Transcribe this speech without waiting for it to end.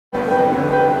Good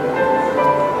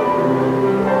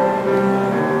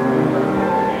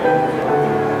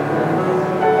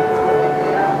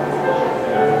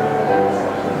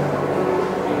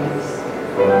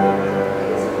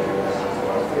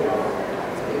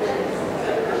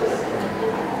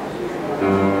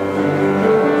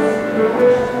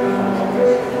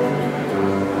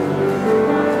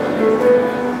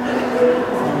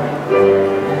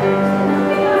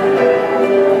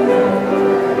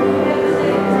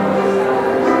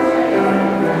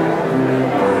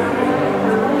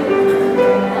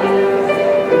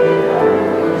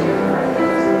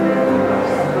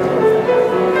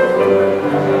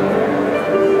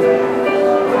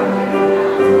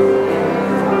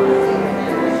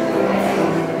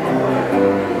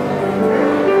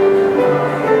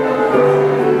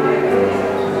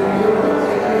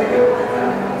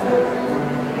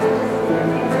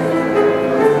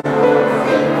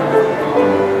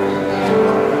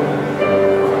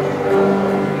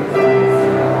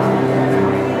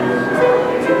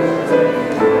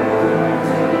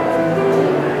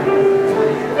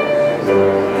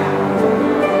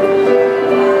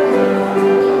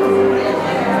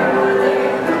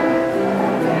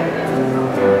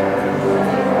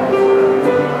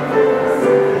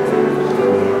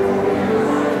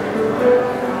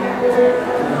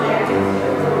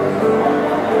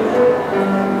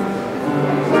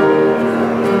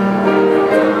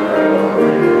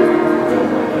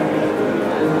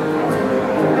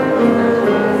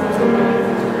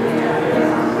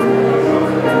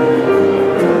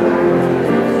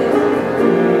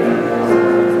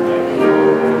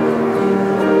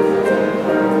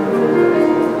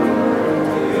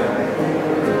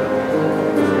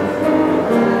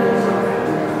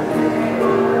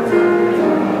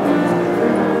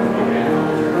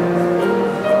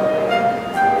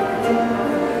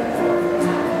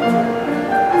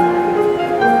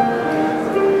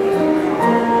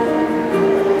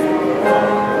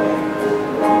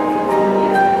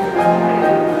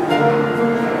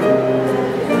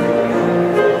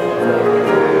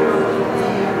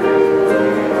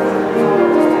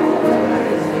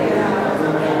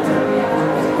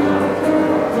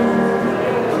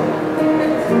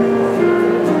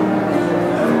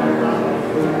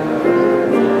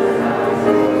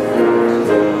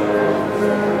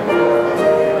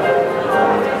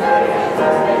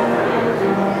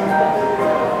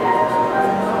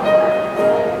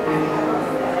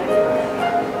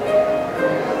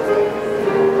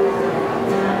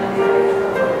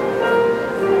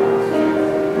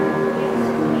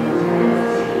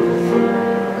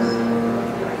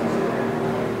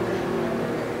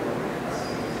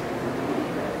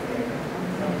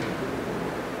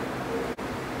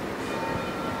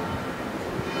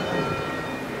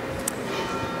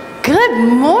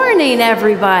morning,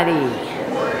 everybody.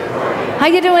 How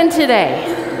you doing today?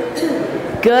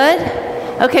 Good?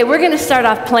 Okay, we're going to start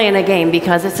off playing a game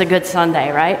because it's a good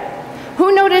Sunday, right?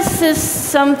 Who notices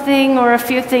something or a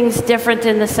few things different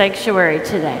in the sanctuary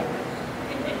today?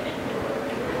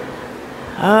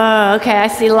 Oh, okay, I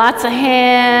see lots of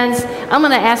hands. I'm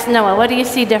going to ask Noah, what do you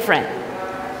see different?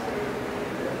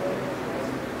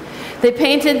 They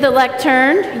painted the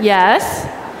lectern, yes.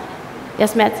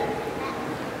 Yes, Matt?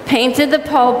 Painted the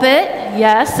pulpit,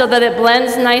 yes, so that it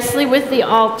blends nicely with the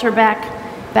altar back,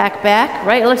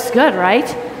 right? It looks good, right?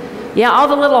 Yeah, all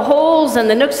the little holes and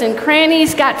the nooks and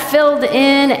crannies got filled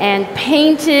in and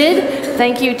painted.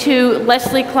 Thank you to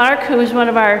Leslie Clark, who is one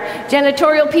of our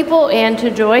janitorial people, and to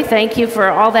Joy. Thank you for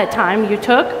all that time you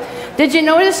took. Did you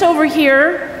notice over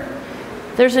here,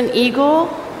 there's an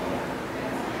eagle?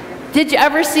 Did you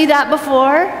ever see that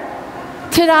before?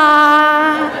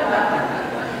 Ta-da!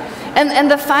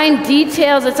 And the fine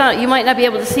details, it's on, you might not be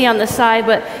able to see on the side,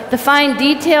 but the fine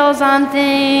details on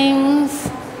things.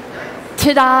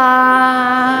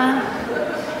 Ta-da!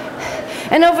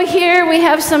 And over here we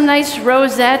have some nice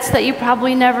rosettes that you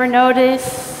probably never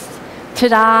noticed.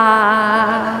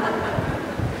 Ta-da!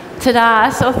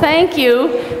 Ta-da! So thank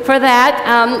you for that.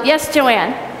 Yes,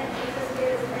 Joanne?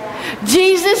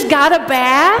 Jesus got a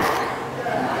bath?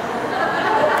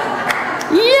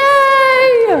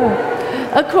 Yay!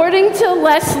 According to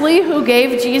Leslie, who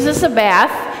gave Jesus a bath,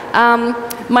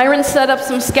 Myron set up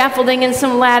some scaffolding and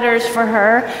some ladders for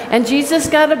her, and Jesus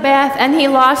got a bath, and he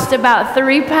lost about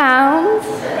 3 pounds.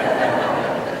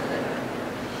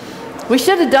 We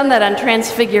should have done that on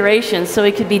Transfiguration so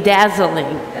he could be dazzling.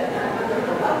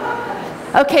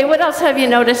 Okay, what else have you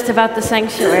noticed about the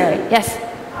sanctuary? Yes?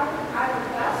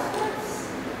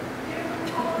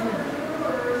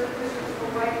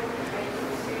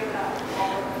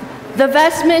 The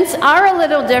vestments are a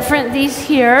little different, these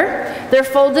here. They're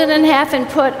folded in half and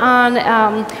put on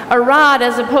a rod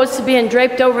as opposed to being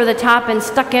draped over the top and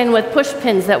stuck in with push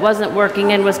pins that wasn't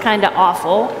working and was kind of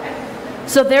awful.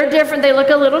 So they're different. They look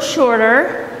a little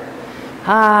shorter.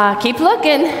 Keep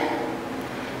looking.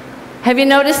 Have you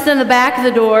noticed in the back of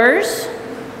the doors?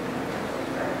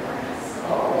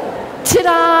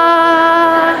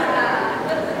 Ta-da!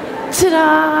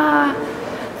 Ta-da!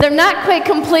 They're not quite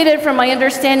completed from my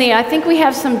understanding. I think we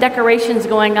have some decorations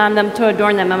going on them to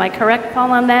adorn them. Am I correct, Paul,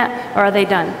 on that? Or are they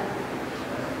done?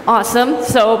 Awesome.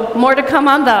 So more to come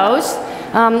on those.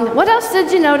 What else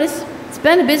did you notice? It's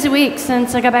been a busy week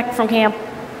since I got back from camp.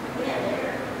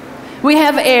 We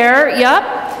have air.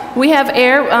 Yep. We have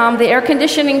air. The air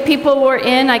conditioning people were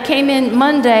in. I came in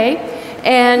Monday,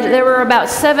 and there were about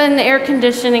 7 air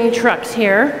conditioning trucks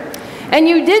here. And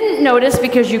you didn't notice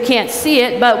because you can't see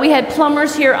it, but we had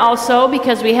plumbers here also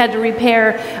because we had to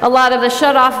repair a lot of the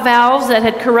shut-off valves that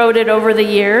had corroded over the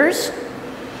years.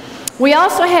 We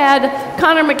also had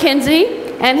Connor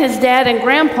McKenzie and his dad and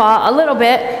grandpa a little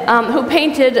bit who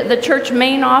painted the church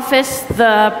main office,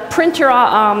 the printer,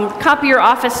 copier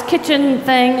office kitchen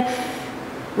thing,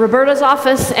 Roberta's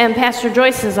office, and Pastor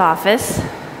Joyce's office.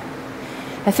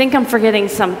 I think I'm forgetting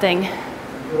something.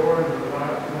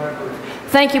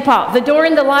 Thank you, Paul. The door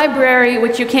in the library,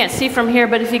 which you can't see from here,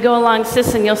 but if you go along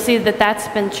Sisson, you'll see that that's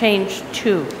been changed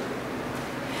too.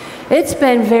 It's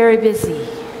been very busy.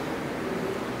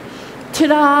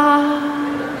 Ta-da!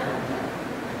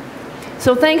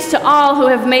 So thanks to all who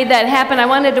have made that happen. I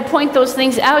wanted to point those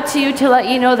things out to you to let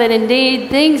you know that indeed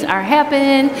things are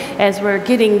happening as we're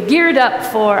getting geared up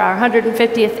for our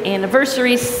 150th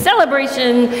anniversary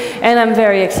celebration, and I'm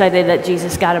very excited that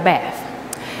Jesus got a bath.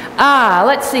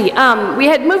 Let's see. We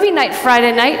had movie night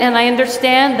Friday night, and I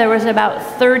understand there was about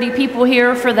 30 people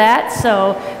here for that,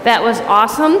 so that was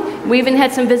awesome. We even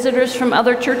had some visitors from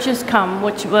other churches come,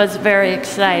 which was very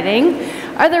exciting.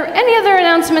 Are there any other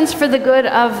announcements for the good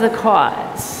of the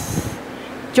cause?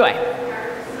 Joy.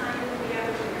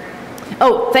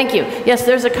 Oh, thank you. Yes,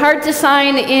 there's a card to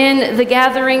sign in the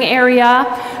gathering area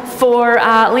for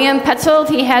Liam Petzold.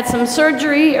 He had some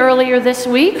surgery earlier this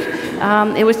week.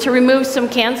 It was to remove some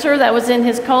cancer that was in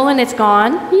his colon. It's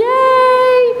gone.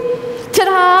 Yay!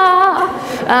 Ta-da!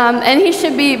 And he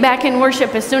should be back in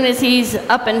worship as soon as he's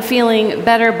up and feeling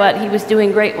better, but he was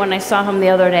doing great when I saw him the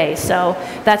other day. So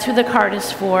that's who the card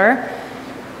is for.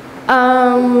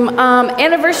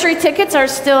 Anniversary tickets are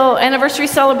still, anniversary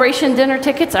celebration dinner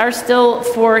tickets are still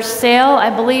for sale. I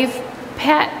believe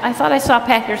Pat, I thought I saw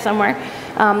Pat here somewhere.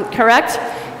 Correct?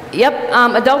 Yep.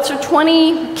 Adults are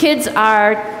 20, kids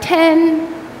are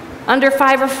 10, under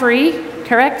 5 are free,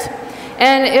 correct?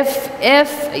 And if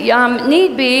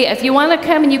need be, if you want to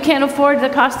come and you can't afford the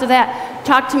cost of that,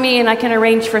 talk to me and I can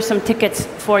arrange for some tickets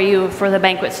for you for the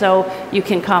banquet so you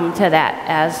can come to that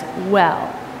as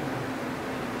well.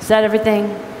 Is that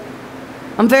everything?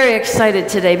 I'm very excited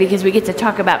today because we get to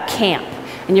talk about camp.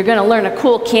 And you're going to learn a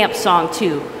cool camp song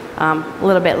too a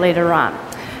little bit later on.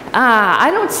 I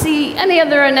don't see any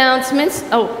other announcements.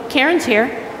 Oh, Karen's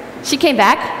here. She came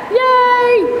back.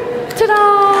 Yay!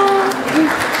 Ta-da!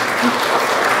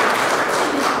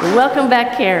 Welcome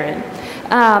back, Karen.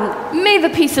 May the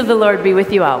peace of the Lord be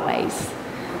with you always.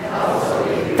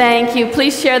 Thank you.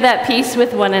 Please share that peace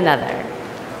with one another.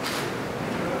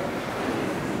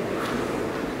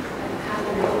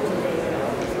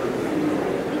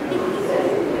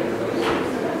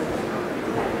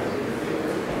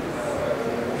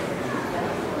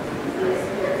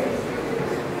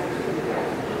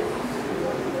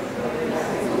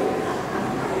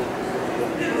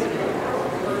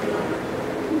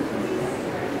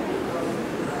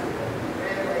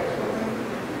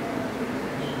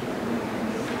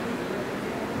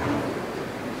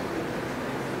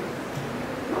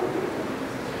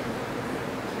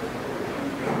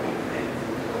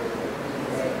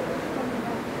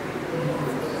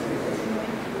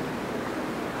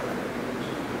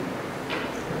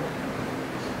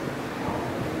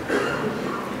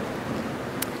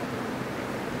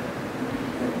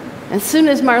 As soon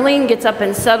as Marlene gets up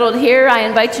and settled here, I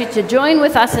invite you to join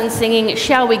with us in singing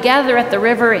Shall We Gather at the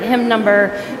River, hymn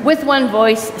number with one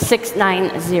voice,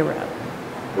 690.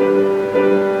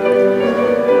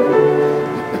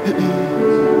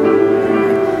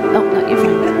 Oh, no, you're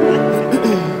fine.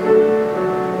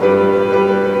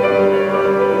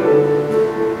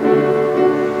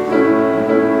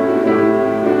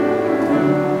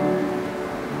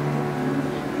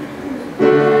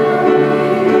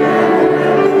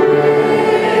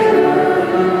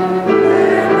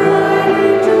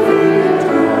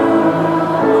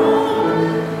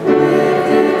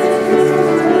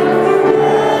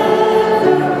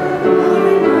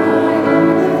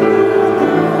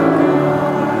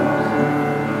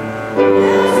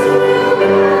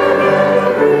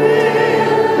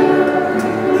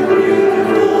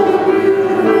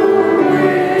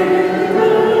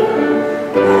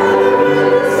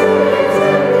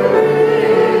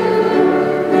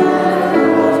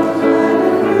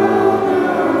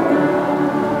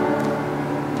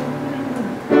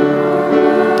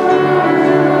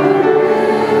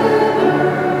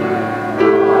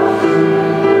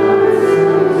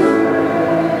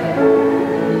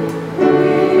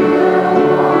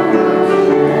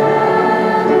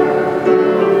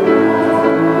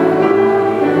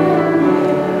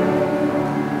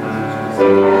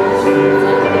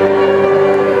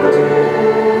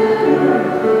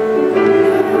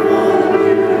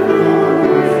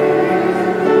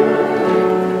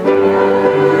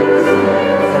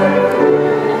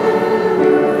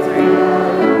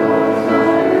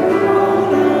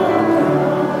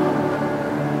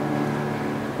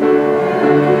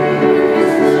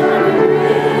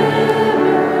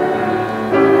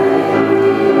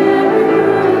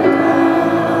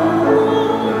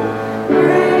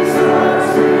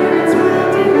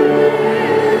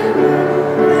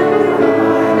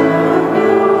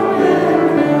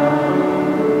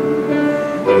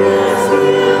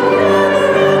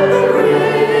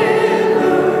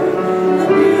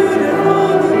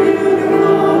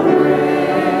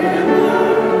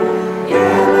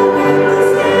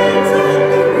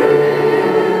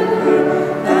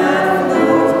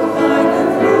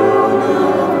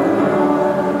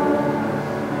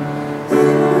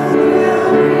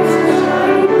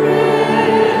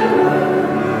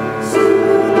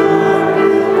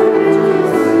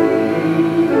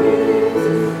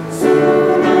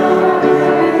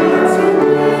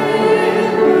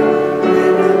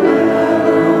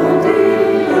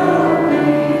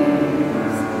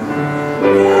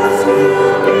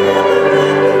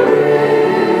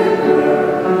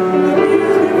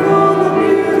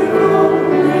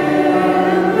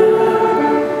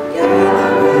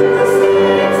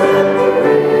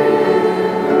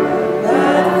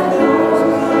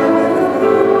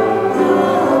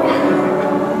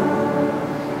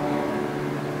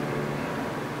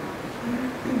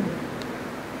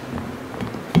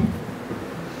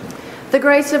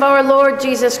 grace of our Lord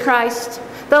Jesus Christ,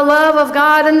 the love of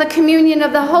God, and the communion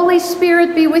of the Holy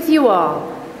Spirit be with you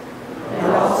all. And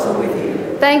also with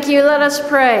you. Thank you. Let us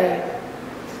pray.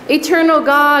 Eternal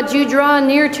God, you draw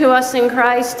near to us in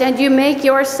Christ, and you make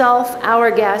yourself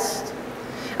our guest.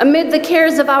 Amid the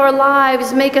cares of our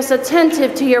lives, make us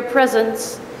attentive to your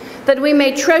presence, that we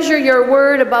may treasure your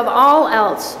word above all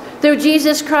else, through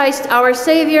Jesus Christ, our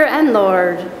Savior and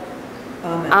Lord.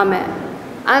 Amen. Amen.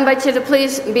 I invite you to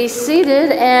please be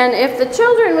seated, and if the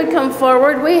children would come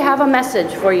forward, we have a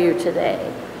message for you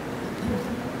today.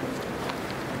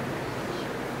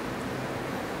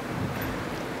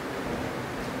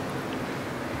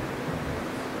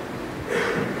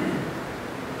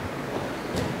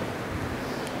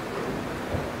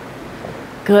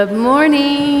 Good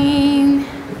morning.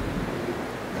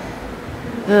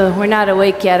 We're not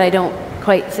awake yet, I don't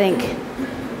quite think.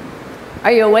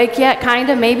 Are you awake yet?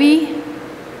 Kinda, maybe?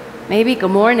 Maybe.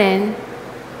 Good morning.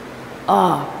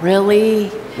 Oh, really?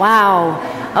 Wow.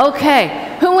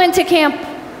 Okay. Who went to camp?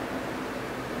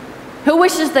 Who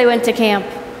wishes they went to camp?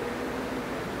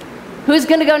 Who's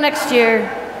going to go next year?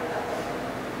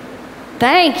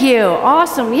 Thank you.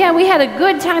 Awesome. Yeah, we had a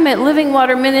good time at Living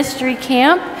Water Ministry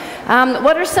Camp.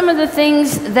 What are some of the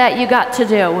things that you got to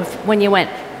do when you went?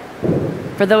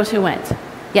 For those who went.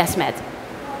 Yes, Matt.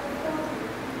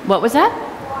 What was that?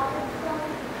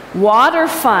 Water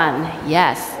fun.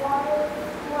 Yes.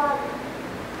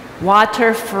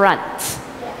 Waterfront.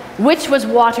 Which was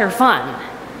water fun?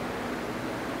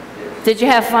 Did you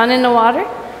have fun in the water?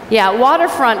 Yeah,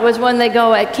 waterfront was when they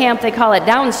go at camp, they call it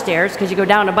downstairs because you go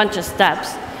down a bunch of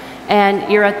steps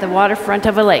and you're at the waterfront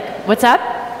of a lake. What's up?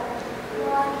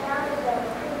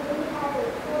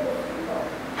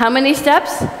 How many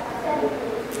steps?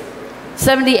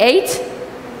 78?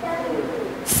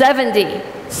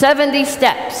 70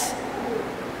 steps.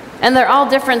 And they're all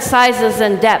different sizes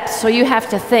and depths, so you have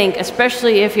to think,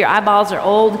 especially if your eyeballs are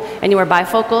old and you wear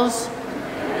bifocals.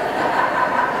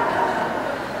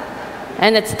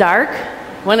 And it's dark.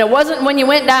 When it wasn't when you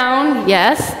went down,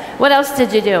 yes. What else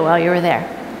did you do while you were there?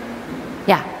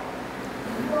 Yeah.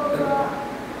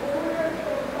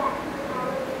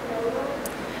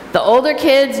 The older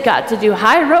kids got to do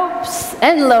high ropes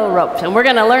and low ropes, and we're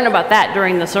going to learn about that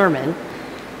during the sermon.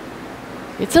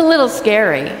 It's a little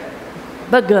scary,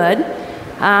 but good.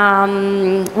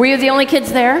 Were you the only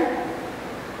kids there?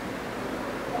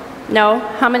 No?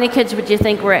 How many kids would you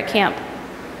think were at camp?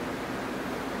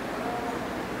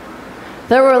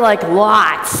 There were like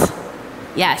lots.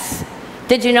 Yes.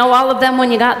 Did you know all of them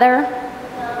when you got there?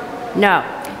 No.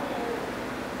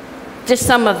 Just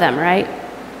some of them, right?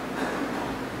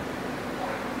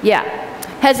 Yeah.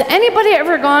 Has anybody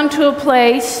ever gone to a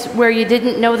place where you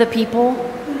didn't know the people?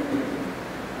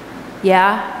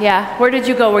 Yeah. Where did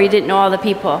you go where you didn't know all the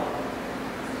people?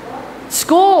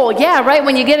 School, yeah, right.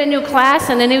 When you get a new class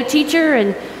and a new teacher,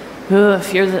 and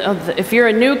if you're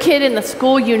a new kid in the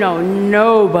school, you know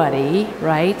nobody,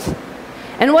 right?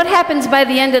 And what happens by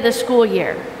the end of the school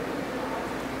year?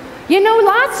 You know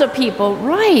lots of people,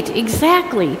 right?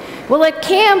 Exactly. Well, at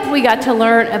camp, we got to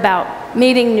learn about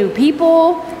meeting new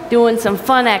people, doing some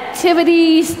fun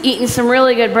activities, eating some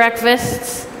really good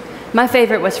breakfasts. My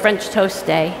favorite was French toast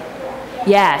day.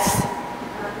 Yes,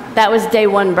 that was day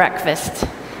one breakfast.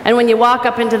 And when you walk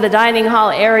up into the dining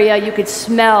hall area, you could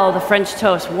smell the French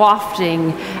toast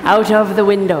wafting out of the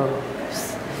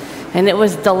windows. And it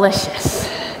was delicious.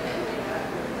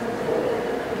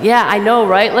 Yeah, I know,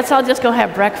 right? Let's all just go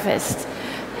have breakfast.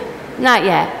 Not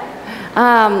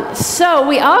yet. So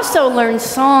we also learned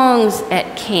songs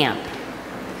at camp.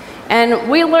 And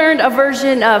we learned a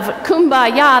version of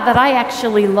Kumbaya that I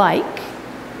actually like.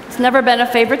 It's never been a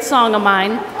favorite song of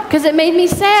mine because it made me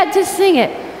sad to sing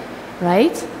it,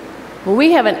 right? Well,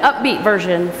 we have an upbeat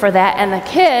version for that, and the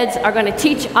kids are going to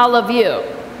teach all of you.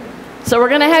 So we're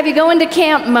going to have you go into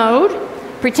camp mode,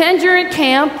 pretend you're at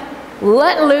camp,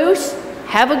 let loose,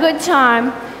 have a good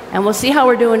time, and we'll see how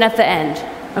we're doing at the end.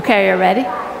 Okay, are you ready?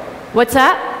 What's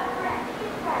that?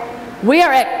 We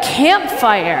are at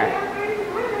campfire.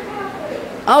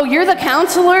 Oh, you're the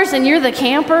counselors and you're the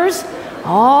campers?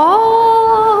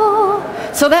 Oh,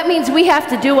 so that means we have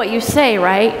to do what you say,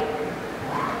 right?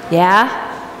 Yeah?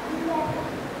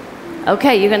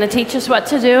 Okay, you're going to teach us what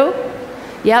to do?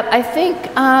 Yep, I think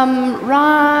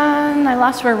Ron, I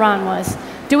lost where Ron was.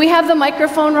 Do we have the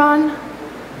microphone, Ron?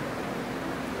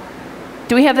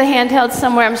 Do we have the handheld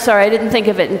somewhere? I'm sorry, I didn't think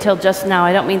of it until just now.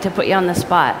 I don't mean to put you on the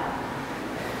spot.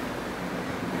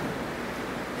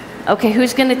 Okay,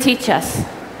 who's going to teach us?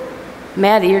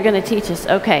 Maddie, you're going to teach us.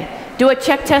 Okay. Do a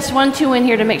check test 1, 2 in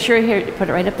here to make sure here. Put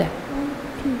it right up there.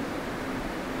 1,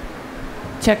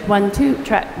 Check 1, 2.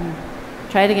 Try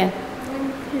it again.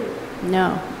 1, 2.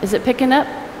 No. Is it picking up?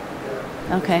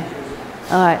 Okay.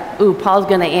 All right. Ooh, Paul's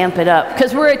going to amp it up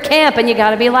because we're at camp and you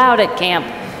got to be loud at camp.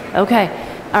 Okay.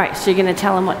 All right. So you're going to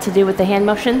tell him what to do with the hand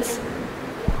motions?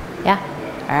 Yeah?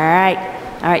 All right.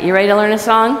 All right. You ready to learn a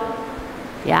song?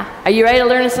 Yeah? Are you ready to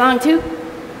learn a song too?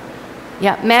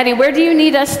 Yeah. Maddie, where do you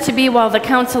need us to be while the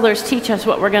counselors teach us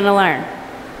what we're going to learn?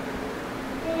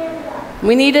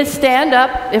 We need to stand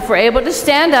up. If we're able to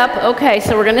stand up, okay,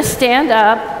 so we're going to stand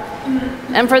up.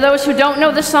 And for those who don't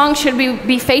know the song, should we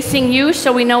be facing you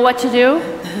so we know what to do?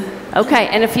 Okay,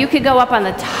 and if you could go up on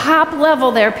the top level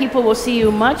there, people will see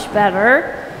you much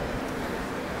better.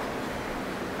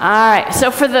 All right,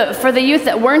 so for the youth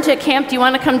that weren't at camp, do you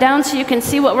want to come down so you can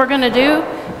see what we're going to do?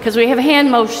 Because we have hand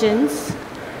motions.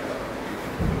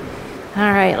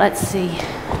 All right, let's see.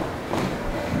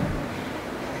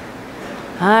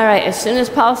 All right, as soon as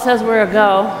Paul says we're a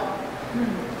go.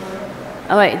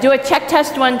 Oh, wait, do a check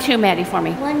test 1, 2, Maddie, for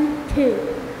me. 1, 2.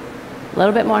 A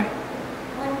little bit more. 1,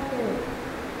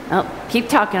 2. Oh, keep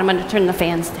talking. I'm going to turn the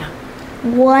fans down.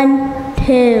 1,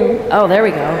 2. Oh, there we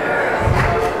go.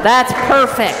 That's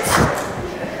perfect.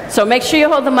 So make sure you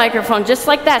hold the microphone just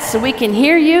like that so we can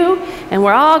hear you, and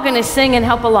we're all going to sing and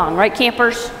help along. Right,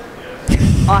 campers?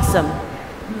 Awesome.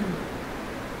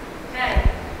 Okay.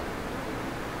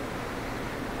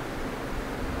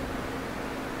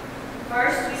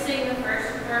 First, we sing the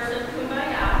first verse of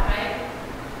Kumbaya, right?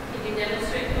 Can you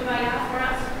demonstrate Kumbaya for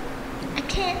us? I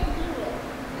can't do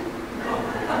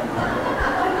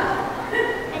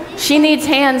it. She needs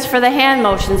hands for the hand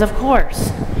motions, of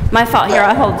course. My fault. Here,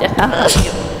 I'll hold you. I'll help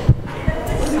you.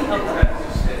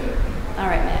 All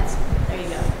right, Mads. There you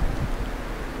go.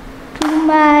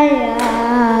 Kumbaya,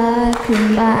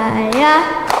 kumbaya,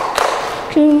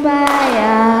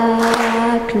 kumbaya,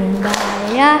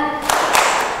 kumbaya,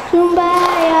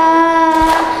 kumbaya,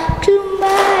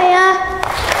 kumbaya,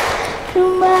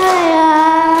 kumbaya,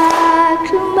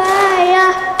 kumbaya.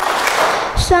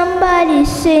 Somebody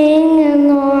singing,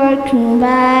 Lord,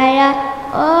 kumbaya.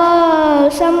 Oh,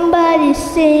 somebody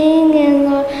singing,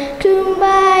 Lord,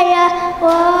 kumbaya.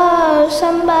 Oh,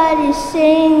 somebody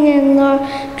singing, Lord,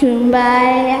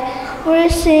 kumbaya. We're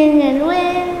singing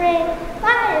wind, rain,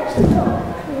 fire, storm,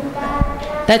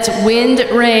 kumbaya. That's wind,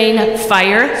 rain,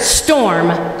 fire, storm,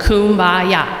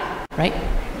 kumbaya. Right?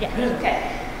 Yeah. Okay.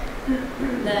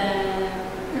 Then.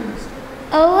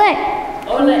 Ole.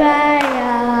 Ole.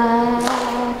 Kumbaya,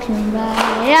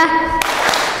 kumbaya,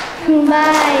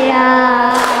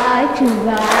 kumbaya,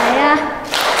 kumbaya,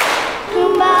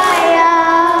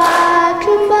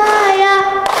 kumbaya, kumbaya,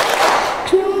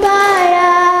 kumbaya,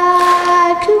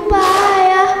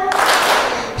 kumbaya.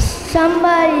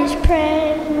 Somebody's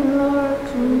praying, Lord,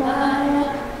 kumbaya.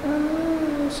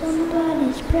 Oh,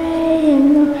 somebody's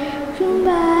praying, Lord,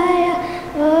 kumbaya.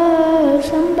 Oh,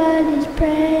 somebody's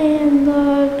praying,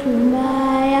 Lord,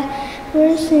 kumbaya.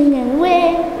 We're singing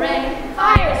wind, rain,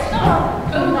 fire,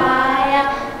 storm, kumbaya,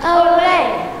 away,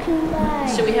 kumbaya.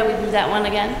 Should we have we do that one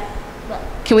again?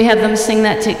 Can we have them sing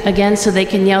that again so they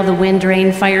can yell the wind,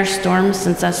 rain, fire, storm,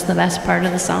 since that's the best part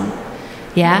of the song?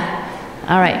 Yeah?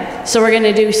 All right. So we're going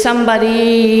to do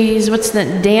somebody's, what's the,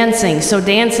 dancing. So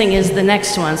dancing is the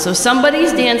next one. So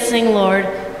somebody's dancing, Lord,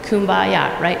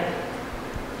 kumbaya, right?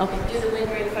 Okay. Do the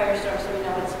wind, rain, fire, storm so we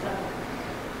know what's coming.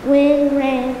 Wind,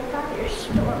 rain, fire,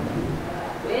 storm.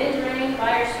 Wind, rain,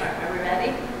 fire, storm. Are we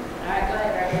ready? All right, go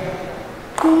ahead, ready?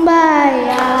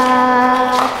 Kumbaya,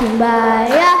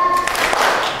 kumbaya,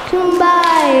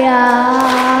 kumbaya,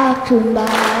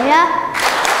 kumbaya,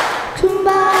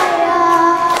 kumbaya,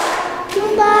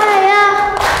 kumbaya,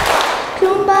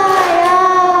 kumbaya,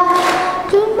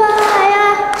 kumbaya.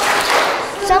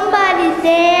 Somebody's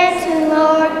dancing,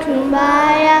 Lord,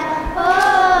 kumbaya.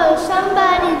 Oh,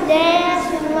 somebody's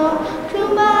dancing, Lord,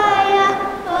 kumbaya.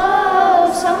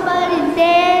 Oh, somebody's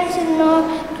dancing, Lord,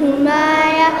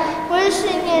 kumbaya. We're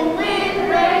singing wind,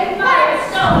 rain, fire,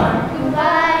 storm,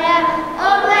 kumbaya,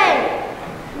 away.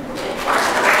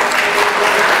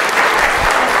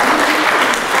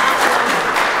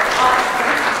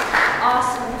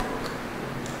 Awesome.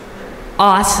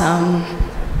 Awesome.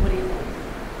 What do you think?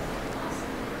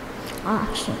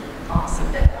 Awesome. Awesome.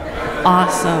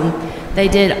 Awesome. They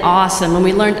did awesome. And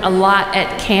we learned a lot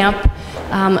at camp.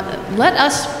 Let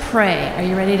us pray. Are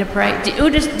you ready to pray?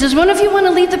 Does one of you want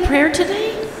to lead the prayer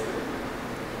today?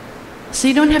 So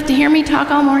you don't have to hear me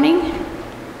talk all morning?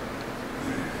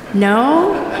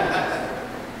 No?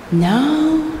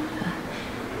 No?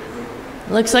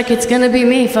 Looks like it's going to be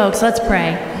me, folks. Let's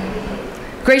pray.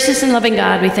 Gracious and loving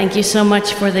God, we thank you so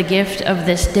much for the gift of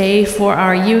this day for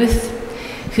our youth.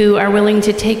 who are willing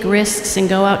to take risks and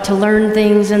go out to learn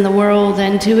things in the world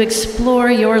and to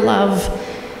explore your love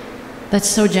that's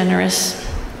so generous.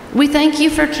 We thank you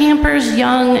for campers,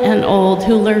 young and old,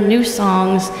 who learn new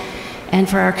songs, and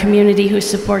for our community who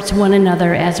supports one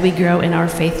another as we grow in our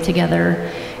faith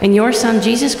together. In your Son,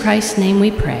 Jesus Christ's name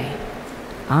we pray.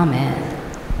 Amen.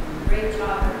 Great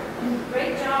job.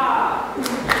 Great job.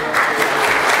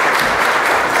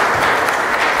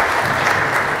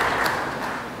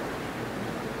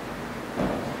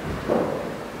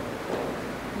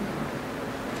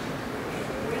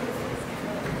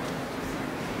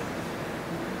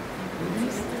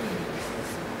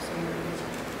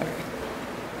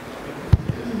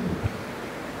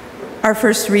 Our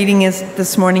first reading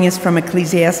this morning is from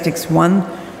Ecclesiastes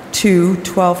 1, 2,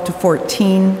 12 to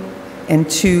 14, and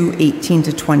 2, 18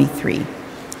 to 23.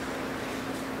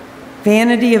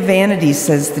 Vanity of vanities,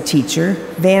 says the teacher,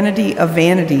 vanity of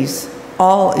vanities,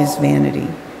 all is vanity.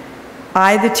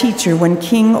 I, the teacher, when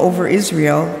king over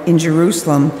Israel in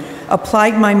Jerusalem,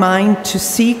 applied my mind to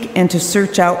seek and to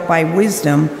search out by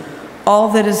wisdom all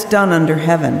that is done under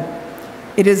heaven.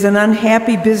 It is an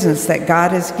unhappy business that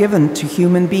God has given to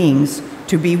human beings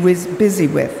to be busy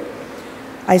with.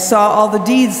 I saw all the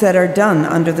deeds that are done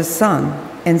under the sun,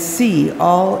 and see,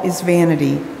 all is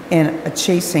vanity and a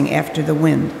chasing after the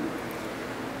wind.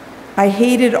 I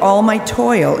hated all my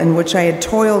toil in which I had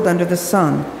toiled under the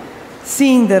sun,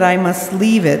 seeing that I must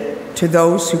leave it to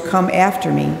those who come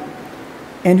after me,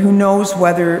 and who knows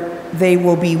whether they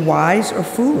will be wise or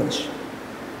foolish.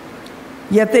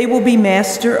 Yet they will be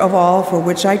master of all for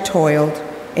which I toiled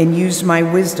and used my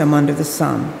wisdom under the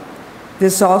sun.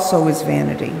 This also is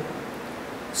vanity.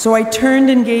 So I turned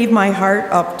and gave my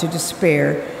heart up to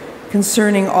despair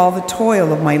concerning all the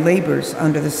toil of my labors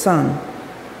under the sun,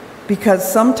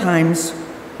 because sometimes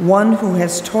one who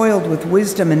has toiled with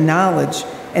wisdom and knowledge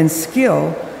and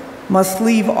skill must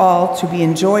leave all to be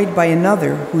enjoyed by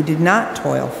another who did not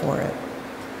toil for it.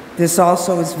 This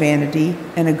also is vanity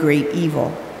and a great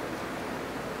evil.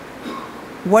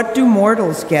 What do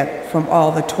mortals get from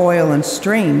all the toil and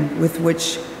strain with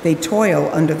which they toil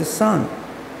under the sun?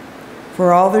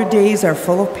 For all their days are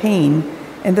full of pain,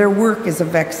 and their work is a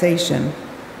vexation.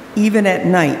 Even at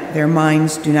night their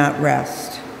minds do not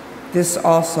rest. This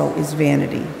also is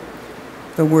vanity.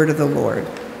 The word of the Lord.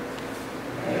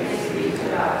 Praise be to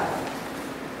God.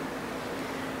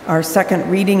 Our second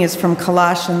reading is from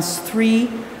Colossians 3,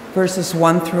 verses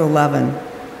 1 through 11.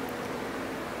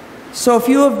 So if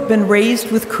you have been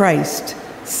raised with Christ,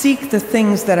 seek the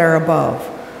things that are above,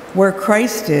 where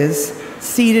Christ is,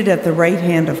 seated at the right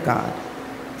hand of God.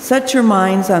 Set your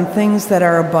minds on things that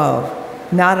are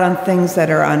above, not on things that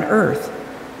are on earth.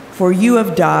 For you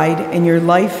have died, and your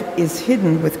life is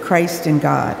hidden with Christ in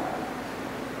God.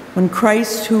 When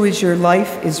Christ, who is your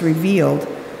life, is revealed,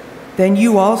 then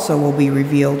you also will be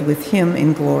revealed with him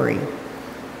in glory.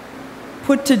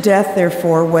 Put to death,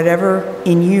 therefore, whatever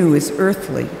in you is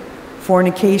earthly: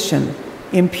 fornication,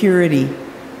 impurity,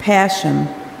 passion,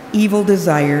 evil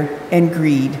desire, and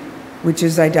greed, which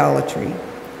is idolatry.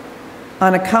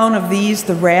 On account of these,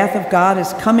 the wrath of God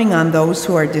is coming on those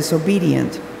who are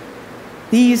disobedient.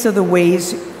 These are the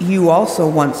ways you also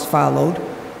once followed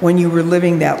when you were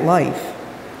living that life.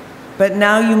 But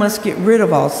now you must get rid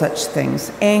of all such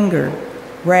things: anger,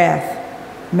 wrath,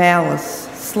 malice,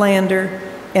 slander,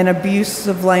 and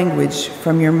abusive language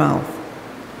from your mouth.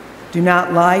 Do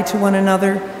not lie to one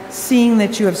another, seeing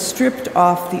that you have stripped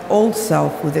off the old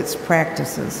self with its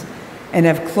practices, and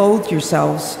have clothed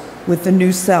yourselves with the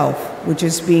new self, which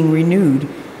is being renewed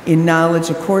in knowledge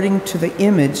according to the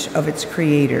image of its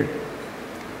creator.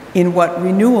 In what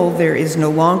renewal there is no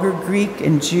longer Greek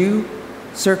and Jew,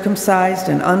 circumcised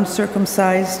and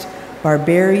uncircumcised,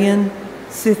 barbarian,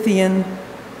 Scythian,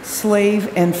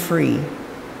 slave and free,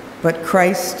 but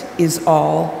Christ is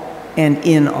all and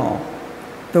in all.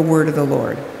 The word of the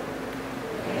Lord.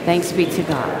 Thanks be to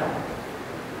God.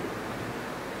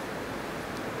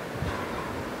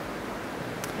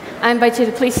 I invite you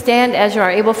to please stand as you are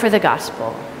able for the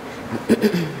gospel.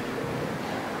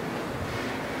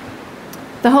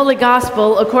 The Holy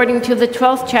Gospel according to the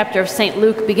 12th chapter of St.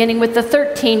 Luke, beginning with the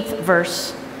 13th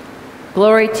verse.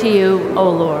 Glory to you, O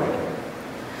Lord.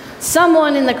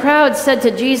 Someone in the crowd said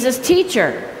to Jesus,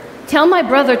 "Teacher, tell my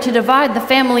brother to divide the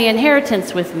family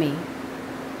inheritance with me."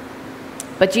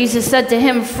 But Jesus said to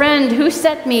him, "Friend, who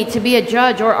set me to be a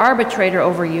judge or arbitrator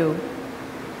over you?"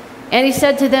 And he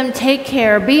said to them, "Take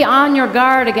care, be on your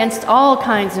guard against all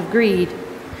kinds of greed,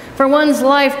 for one's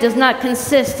life does not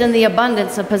consist in the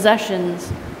abundance of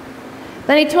possessions."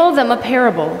 Then he told them a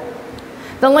parable.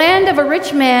 The land of a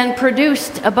rich man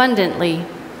produced abundantly.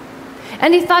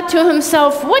 And he thought to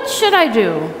himself, what should I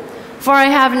do? For I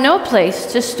have no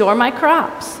place to store my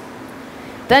crops.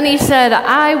 Then he said,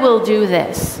 I will do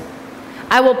this.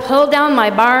 I will pull down my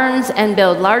barns and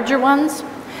build larger ones,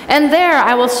 and there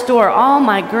I will store all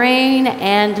my grain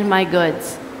and my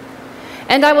goods.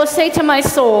 And I will say to my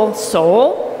soul,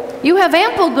 soul, you have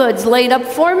ample goods laid up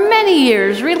for many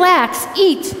years. Relax,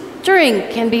 eat,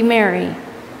 drink, and be merry.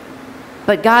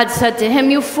 But God said to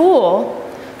him, you fool,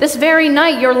 this very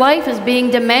night your life is being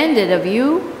demanded of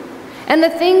you, and the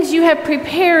things you have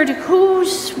prepared,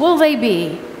 whose will they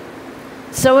be?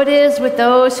 So it is with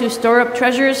those who store up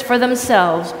treasures for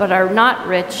themselves, but are not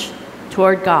rich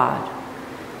toward God.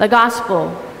 The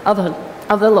gospel of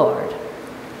the Lord.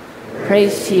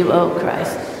 Praise to you, O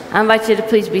Christ. I invite you to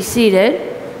please be seated.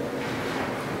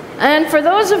 And for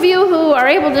those of you who are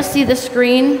able to see the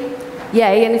screen,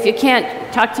 yay, and if you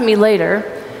can't, talk to me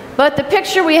later. But the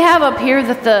picture we have up here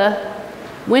that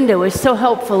the window is so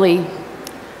helpfully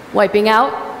wiping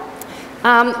out,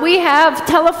 we have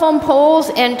telephone poles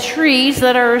and trees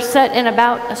that are set in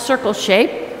about a circle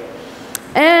shape.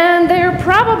 And they're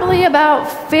probably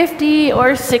about 50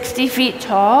 or 60 feet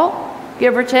tall,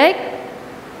 give or take.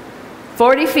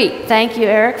 40 feet, thank you,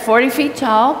 Eric, 40 feet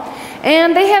tall.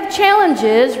 And they have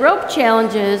challenges, rope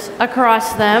challenges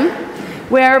across them,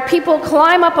 where people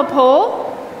climb up a pole,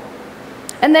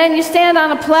 and then you stand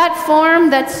on a platform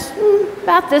that's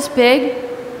about this big,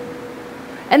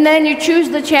 and then you choose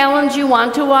the challenge you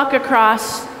want to walk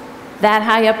across that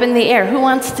high up in the air. Who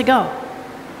wants to go?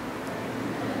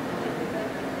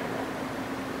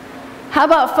 How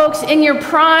about folks in your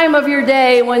prime of your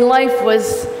day when life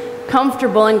was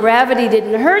comfortable and gravity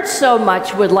didn't hurt so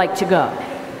much would like to go?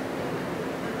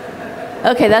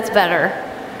 Okay, that's better.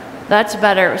 That's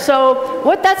better. So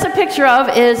what that's a picture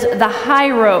of is the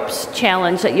high ropes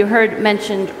challenge that you heard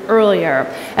mentioned earlier.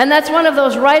 And that's one of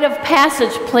those rite of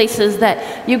passage places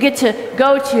that you get to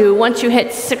go to once you hit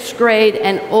 6th grade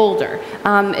and older.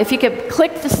 If you could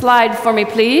click the slide for me,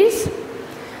 please.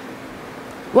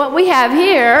 What we have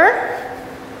here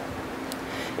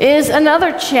is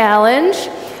another challenge.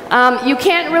 You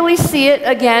can't really see it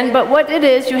again, but what it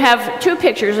is, you have two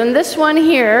pictures. And this one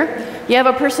here, you have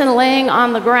a person laying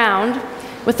on the ground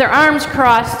with their arms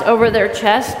crossed over their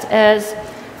chest, as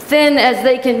thin as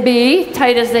they can be,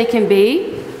 tight as they can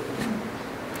be,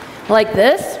 like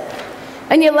this.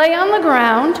 And you lay on the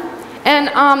ground, and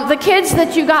the kids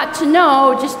that you got to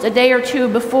know just a day or two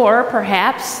before,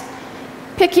 perhaps,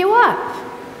 pick you up.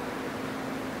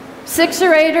 6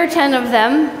 or 8 or 10 of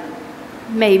them,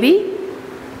 maybe.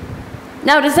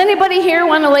 Now, does anybody here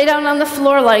want to lay down on the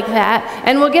floor like that?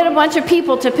 And we'll get a bunch of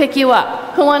people to pick you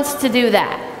up. Who wants to do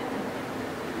that?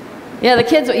 Yeah, the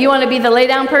kids, you want to be the lay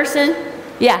down person?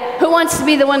 Yeah, who wants to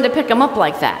be the one to pick them up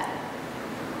like that?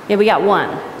 Yeah, we got 1.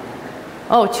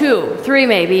 Oh, 2, 3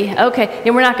 maybe. Okay,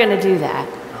 yeah, we're not going to do that.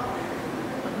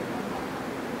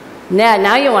 Yeah,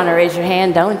 now you want to raise your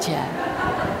hand, don't you?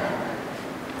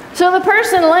 So the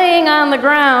person laying on the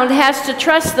ground has to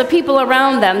trust the people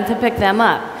around them to pick them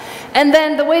up. And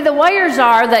then the way the wires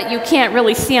are that you can't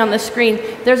really see on the screen,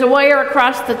 there's a wire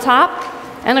across the top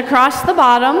and across the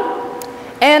bottom,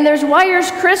 and there's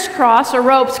wires crisscross, or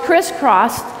ropes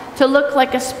crisscrossed, to look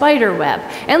like a spider web.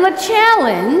 And the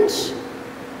challenge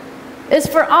is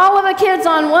for all of the kids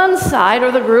on one side,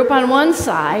 or the group on one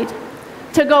side,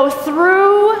 to go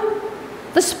through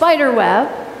the spider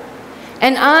web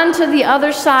and onto the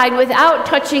other side without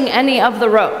touching any of the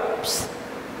ropes.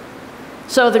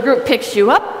 So the group picks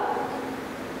you up.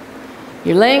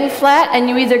 You're laying flat, and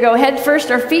you either go head first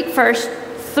or feet first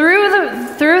through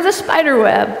the spider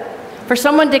web for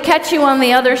someone to catch you on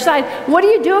the other side. What do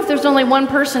you do if there's only one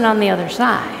person on the other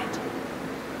side?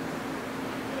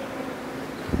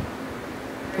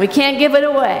 We can't give it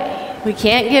away. We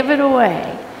can't give it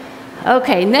away.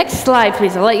 Okay, next slide,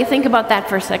 please. I'll let you think about that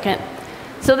for a second.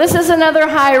 So this is another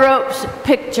high ropes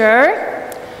picture,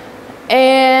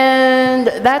 and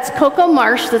that's Coco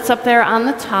Marsh that's up there on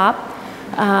the top.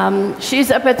 She's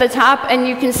up at the top, and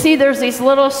you can see there's these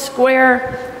little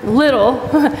square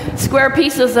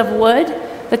pieces of wood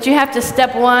that you have to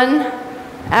step one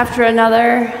after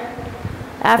another,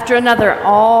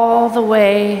 all the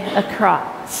way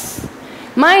across.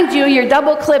 Mind you, you're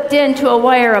double clipped into a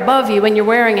wire above you when you're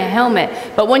wearing a helmet,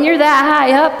 but when you're that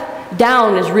high up,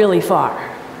 down is really far.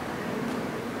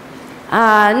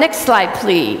 Next slide,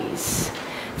 please.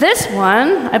 This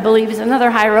one, I believe, is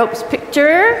another high ropes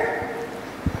picture.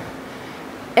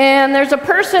 And there's a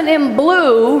person in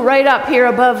blue right up here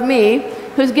above me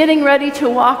who's getting ready to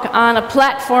walk on a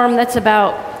platform that's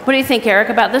about, what do you think, Eric,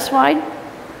 about this wide?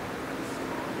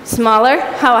 Smaller?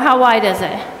 How wide is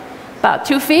it? About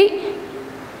 2 feet?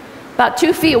 about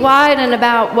 2 feet wide and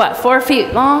about, what, 4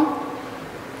 feet long?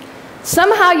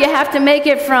 Somehow you have to make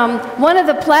it from one of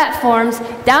the platforms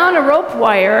down a rope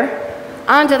wire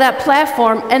onto that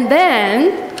platform, and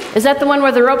then, is that the one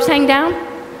where the ropes hang down?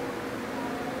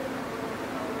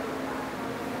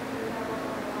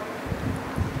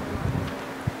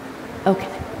 Okay.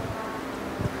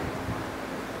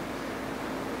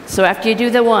 So after you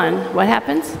do the one, what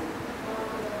happens?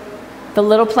 The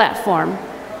little platform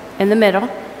in the middle.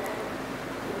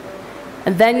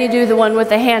 And then you do the one with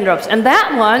the hand ropes. And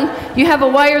that one, you have a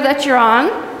wire that you're on,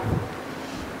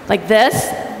 like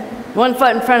this, one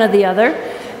foot in front of the other.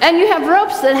 And you have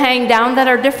ropes that hang down that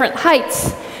are different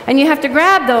heights. And you have to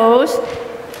grab those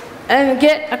and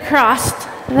get across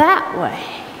that way.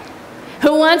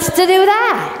 Who wants to do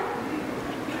that?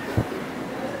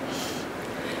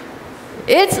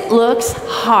 It looks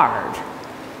hard.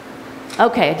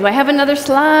 Okay, do I have another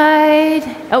slide?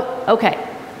 Oh, okay.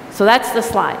 So that's the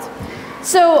slides.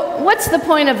 So what's the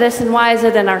point of this and why is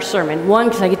it in our sermon? 1,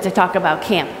 because I get to talk about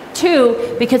camp.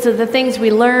 2, because of the things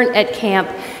we learn at camp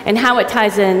and how it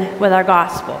ties in with our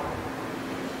gospel.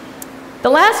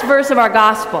 The last verse of our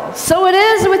gospel. So it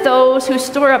is with those who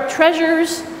store up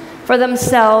treasures for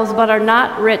themselves but are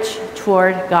not rich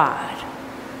toward God.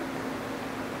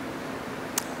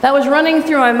 That was running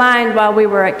through my mind while we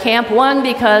were at camp. 1,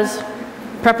 because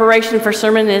preparation for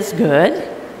sermon is good.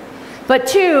 But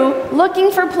 2,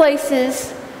 looking for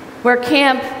places where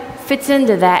camp fits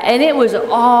into that. And it was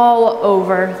all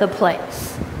over the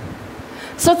place.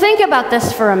 So think about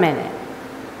this for a minute.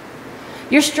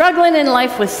 You're struggling in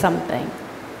life with something.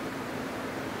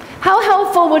 How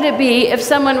helpful would it be if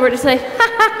someone were to say, ha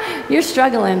ha, you're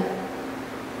struggling.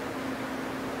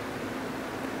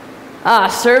 Ah,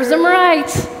 serves them right.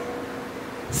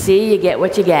 See, you get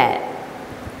what you get.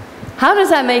 How does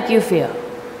that make you feel?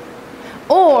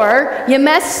 Or you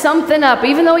messed something up.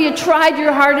 Even though you tried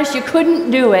your hardest, you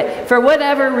couldn't do it for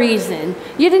whatever reason.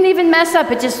 You didn't even mess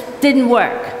up, it just didn't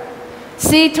work.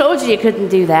 See, told you couldn't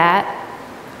do that.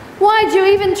 Why'd you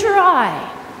even try?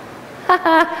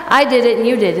 I did it and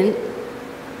you didn't.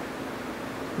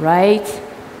 Right?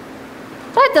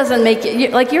 That doesn't make you,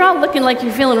 like you're all looking like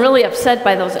you're feeling really upset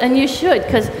by those, and you should,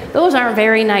 because those aren't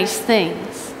very nice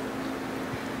things.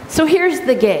 So here's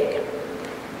the gig.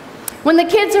 When the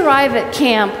kids arrive at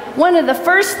camp, one of the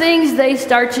first things they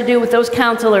start to do with those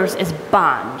counselors is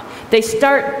bond. They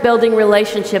start building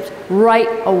relationships right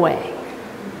away,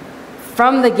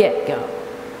 from the get-go.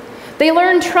 They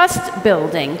learn trust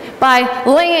building by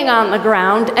laying on the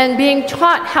ground and being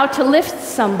taught how to lift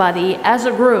somebody as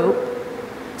a group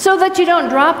so that you don't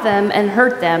drop them and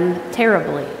hurt them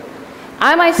terribly.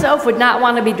 I myself would not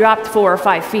want to be dropped 4 or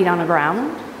 5 feet on the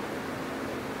ground.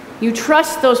 You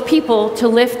trust those people to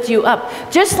lift you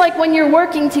up. Just like when you're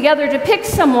working together to pick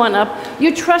someone up,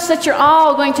 you trust that you're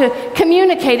all going to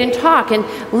communicate and talk and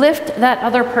lift that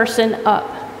other person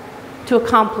up to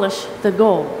accomplish the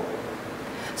goal.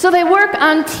 So they work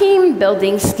on team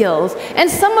building skills, and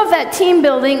some of that team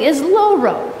building is low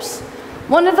ropes.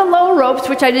 One of the low ropes,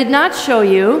 which I did not show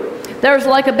you, there's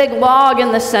like a big log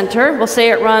in the center. We'll say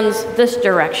it runs this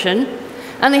direction,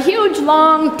 and a huge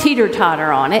long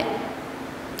teeter-totter on it.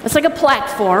 It's like a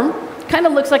platform. Kind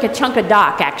of looks like a chunk of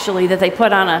dock, actually, that they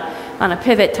put on a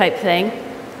pivot type thing.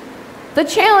 The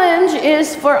challenge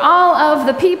is for all of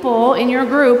the people in your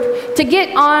group to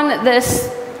get on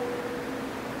this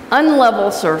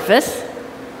unlevel surface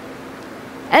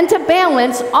and to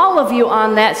balance all of you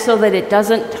on that so that it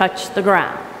doesn't touch the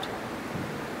ground.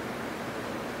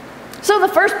 So the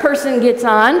first person gets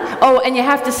on. Oh, and you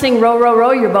have to sing Row, Row,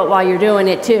 Row Your Boat while you're doing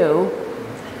it too.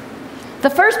 The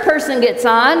first person gets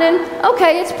on, and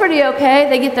okay, it's pretty okay.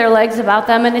 They get their legs about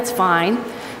them, and it's fine.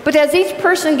 But as each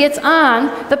person gets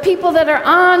on, the people that are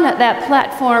on that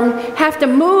platform have to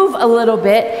move a little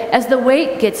bit as the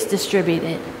weight gets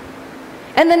distributed.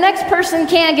 And the next person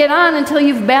can't get on until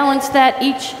you've balanced that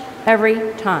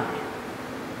every time.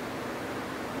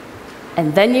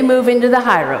 And then you move into the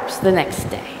high ropes the next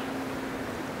day.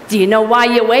 Do you know why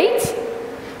you wait?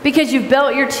 Because you've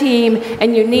built your team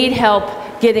and you need help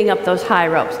getting up those high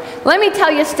ropes. Let me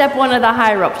tell you step 1 of the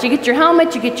high ropes. You get your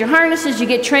helmet, you get your harnesses, you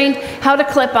get trained how to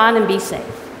clip on and be safe.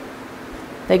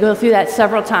 They go through that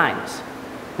several times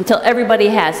until everybody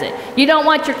has it. You don't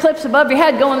want your clips above your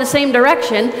head going the same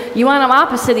direction. You want them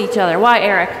opposite each other. Why,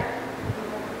 Eric?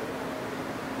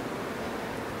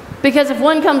 Because if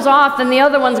one comes off, then the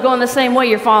other one's going the same way,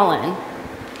 you're falling.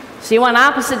 So you want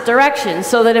opposite directions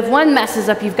so that if one messes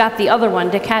up, you've got the other one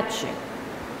to catch you.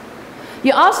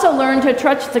 You also learn to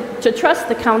trust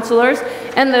the counselors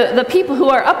and the people who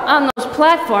are up on those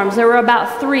platforms. There were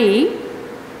about 3.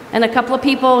 and a couple of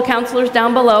people, counselors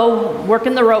down below,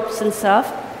 working the ropes and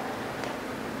stuff.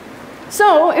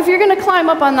 So if you're going to climb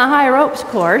up on the high ropes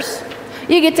course,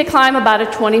 you get to climb about a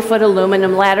 20-foot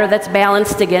aluminum ladder that's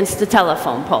balanced against a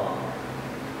telephone pole.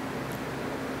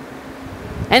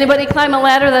 Anybody climb a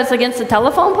ladder that's against a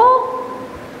telephone pole?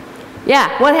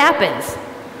 Yeah, what happens?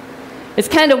 It's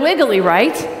kind of wiggly,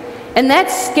 right? And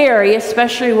that's scary,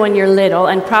 especially when you're little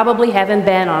and probably haven't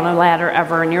been on a ladder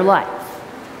ever in your life.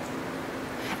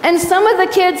 And some of the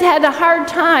kids had a hard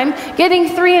time getting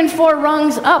 3 and 4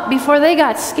 rungs up before they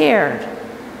got scared.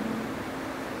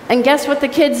 And guess what the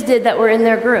kids did that were in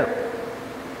their group?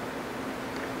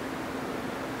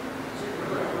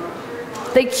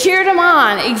 They cheered them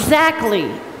on,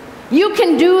 exactly. You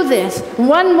can do this.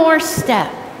 One more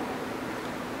step.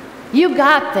 You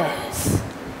got this.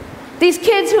 These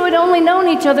kids who had only known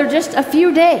each other just a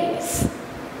few days,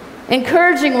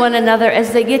 encouraging one another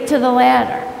as they get to the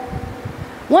ladder.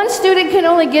 One student can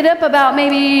only get up about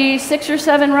maybe 6 or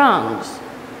 7 rungs,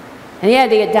 and he had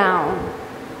to get down.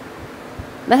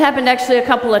 That happened actually a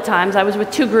couple of times. I was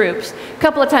with 2 groups, a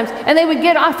couple of times, and they would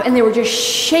get off and they were just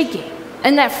shaking,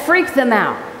 and that freaked them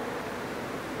out.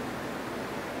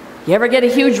 You ever get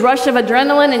a huge rush of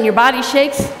adrenaline and your body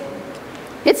shakes?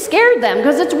 It scared them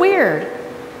because it's weird.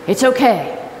 It's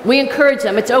okay. We encourage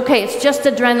them. It's okay. It's just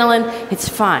adrenaline. It's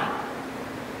fine.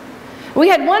 We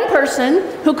had one person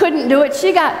who couldn't do it.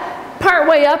 She got part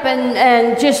way up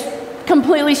and just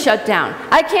completely shut down.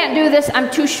 I can't do this.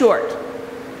 I'm too short.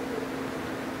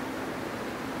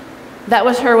 That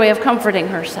was her way of comforting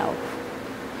herself.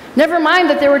 Never mind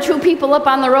that there were 2 people up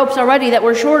on the ropes already that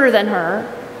were shorter than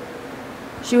her.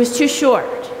 She was too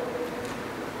short.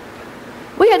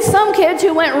 We had some kids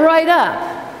who went right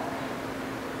up.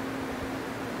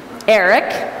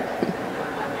 Eric,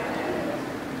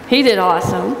 he did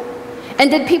awesome. And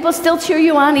did people still cheer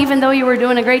you on even though you were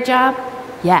doing a great job?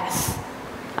 Yes.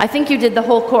 I think you did the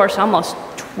whole course almost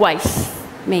twice,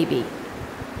 maybe.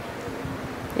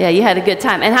 Yeah, you had a good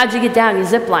time. And how'd you get down? You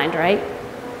zip-lined, right?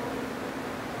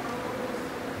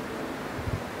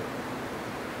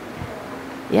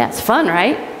 Yeah, it's fun,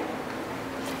 right?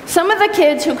 Some of the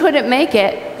kids who couldn't make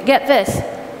it, get this,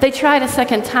 they tried a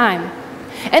second time.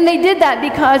 And they did that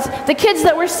because the kids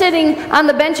that were sitting on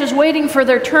the benches waiting for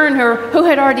their turn or who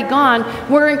had already gone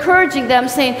were encouraging them,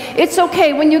 saying, it's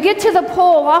okay, when you get to the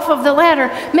pole off of the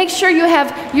ladder, make sure you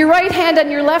have your right hand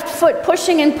on your left foot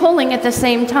pushing and pulling at the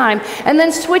same time, and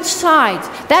then switch sides.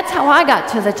 That's how I got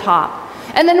to the top.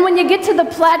 And then when you get to the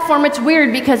platform, it's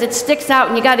weird because it sticks out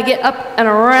and you got to get up and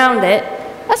around it.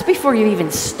 That's before you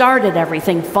even started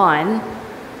everything fun.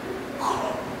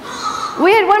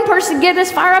 We had one person get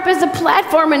as far up as the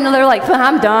platform and they're like,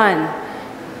 I'm done.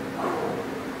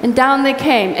 And down they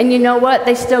came. And you know what?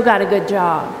 They still got a good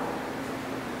job.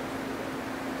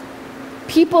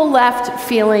 People left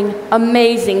feeling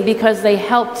amazing because they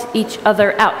helped each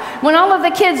other out. When all of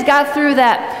the kids got through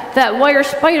that wire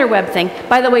spider web thing,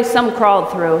 by the way, some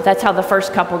crawled through. That's how the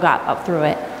first couple got up through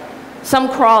it. Some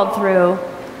crawled through.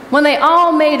 When they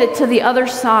all made it to the other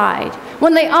side,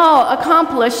 when they all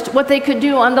accomplished what they could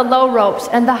do on the low ropes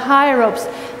and the high ropes,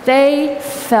 they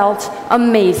felt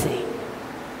amazing.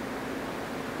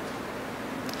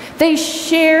 They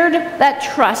shared that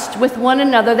trust with one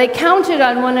another. They counted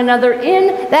on one another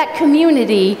in that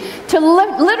community to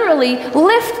literally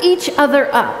lift each other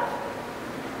up.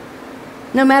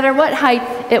 No matter what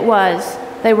height it was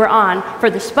they were on, for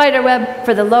the spider web,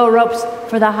 for the low ropes,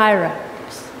 for the high ropes.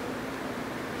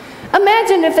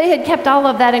 Imagine if they had kept all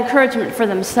of that encouragement for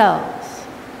themselves.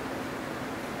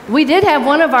 We did have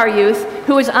one of our youth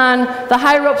who was on the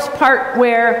high ropes part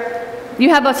where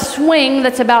you have a swing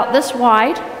that's about this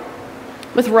wide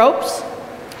with ropes,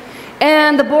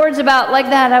 and the board's about like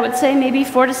that, I would say maybe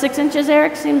 4 to 6 inches,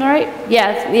 Eric, seems right?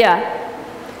 Yeah.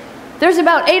 There's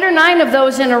about 8 or 9 of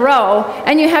those in a row,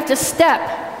 and you have to step,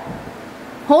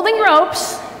 holding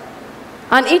ropes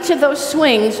on each of those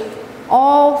swings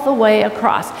all the way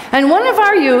across. And one of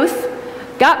our youth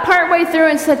got partway through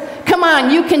and said, come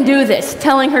on, you can do this,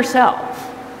 telling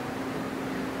herself.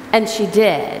 And she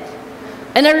did.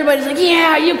 And everybody's like,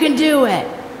 yeah, you can do it.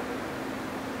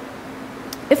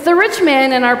 If the rich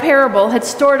man in our parable had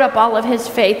stored up all of his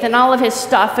faith and all of his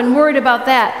stuff and worried about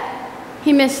that,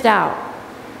 he missed out.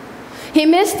 He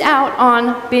missed out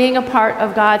on being a part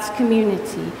of God's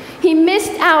community. He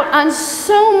missed out on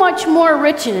so much more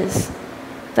riches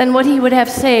than what he would have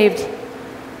saved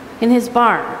in his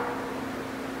barn.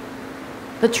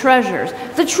 The treasures.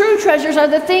 The true treasures are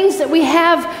the things that we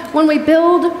have when we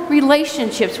build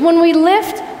relationships, when we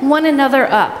lift one another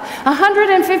up.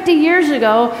 150 years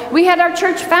ago, we had our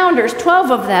church founders,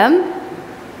 12 of them,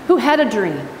 who had a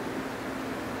dream.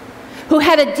 who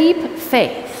had a deep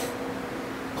faith,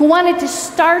 who wanted to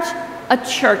start a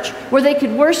church where they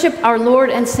could worship our Lord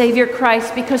and Savior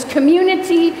Christ because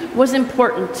community was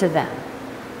important to them.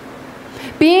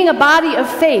 Being a body of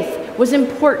faith was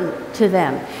important to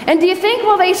them. And do you think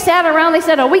while they sat around, they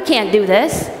said, oh, we can't do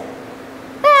this.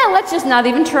 Let's just not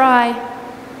even try.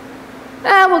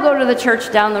 We'll go to the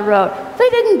church down the road. They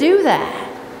didn't do that.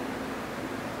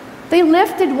 They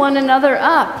lifted one another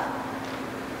up.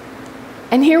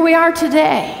 And here we are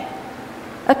today,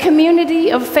 a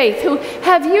community of faith who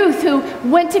have youth who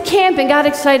went to camp and got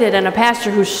excited, and a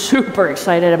pastor who's super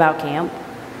excited about camp.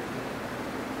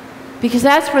 Because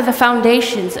that's where the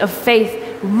foundations of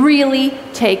faith really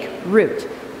take root.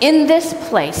 In this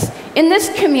place, in this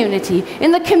community,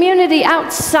 in the community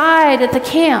outside at the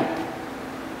camp.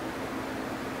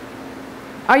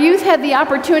 Our youth had the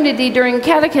opportunity during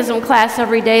catechism class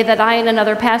every day that I and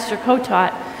another pastor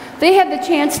co-taught. They had the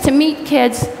chance to meet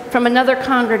kids from another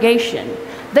congregation.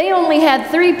 They only had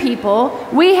 3 people.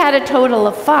 We had a total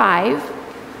of 5.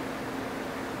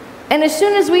 And as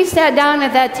soon as we sat down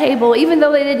at that table, even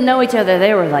though they didn't know each other,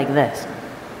 they were like this.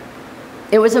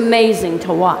 It was amazing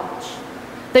to watch.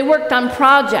 They worked on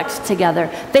projects together.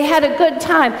 They had a good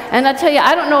time. And I tell you,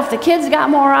 I don't know if the kids got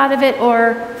more out of it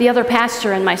or the other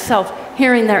pastor and myself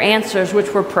hearing their answers,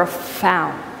 which were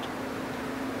profound.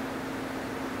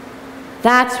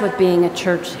 That's what being a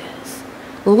church is.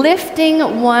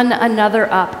 Lifting one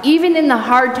another up, even in the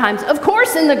hard times, of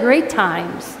course in the great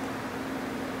times.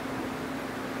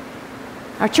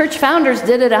 Our church founders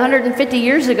did it 150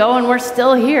 years ago, and we're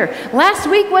still here. Last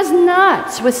week was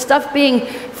nuts with stuff being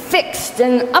fixed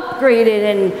and upgraded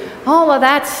and all of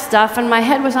that stuff, and my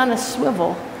head was on a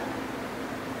swivel.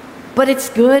 But it's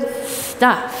good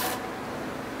stuff.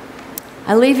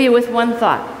 I leave you with one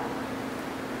thought.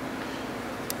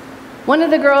 One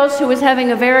of the girls who was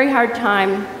having a very hard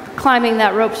time climbing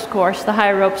that ropes course, the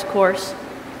high ropes course,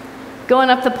 going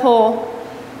up the pole,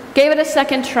 gave it a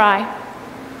second try,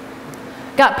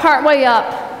 got partway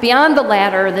up, beyond the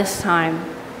ladder this time,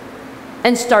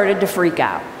 and started to freak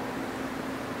out.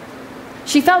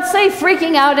 She felt safe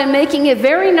freaking out and making it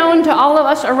very known to all of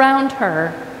us around her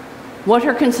what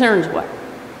her concerns were.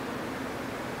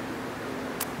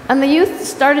 And the youth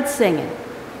started singing.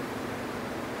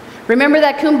 Remember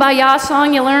that Kumbaya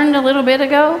song you learned a little bit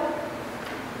ago?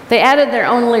 They added their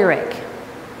own lyric.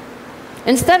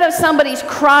 Instead of somebody's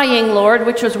crying, Lord,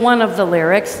 which was one of the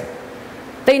lyrics,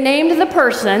 they named the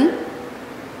person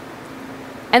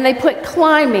and they put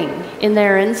climbing in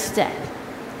there instead.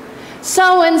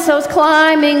 So-and-so's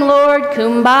climbing, Lord,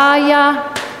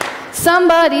 kumbaya.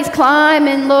 Somebody's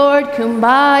climbing, Lord,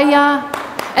 kumbaya.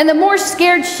 And the more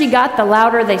scared she got, the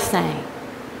louder they sang.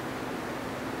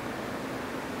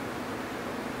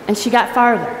 And she got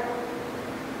farther.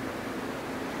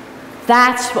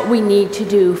 That's what we need to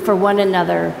do for one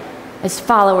another as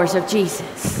followers of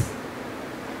Jesus.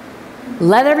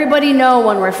 Let everybody know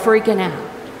when we're freaking out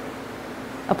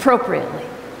appropriately.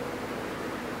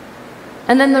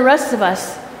 And then the rest of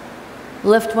us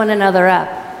lift one another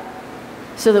up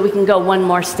so that we can go one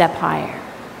more step higher.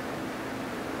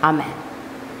 Amen.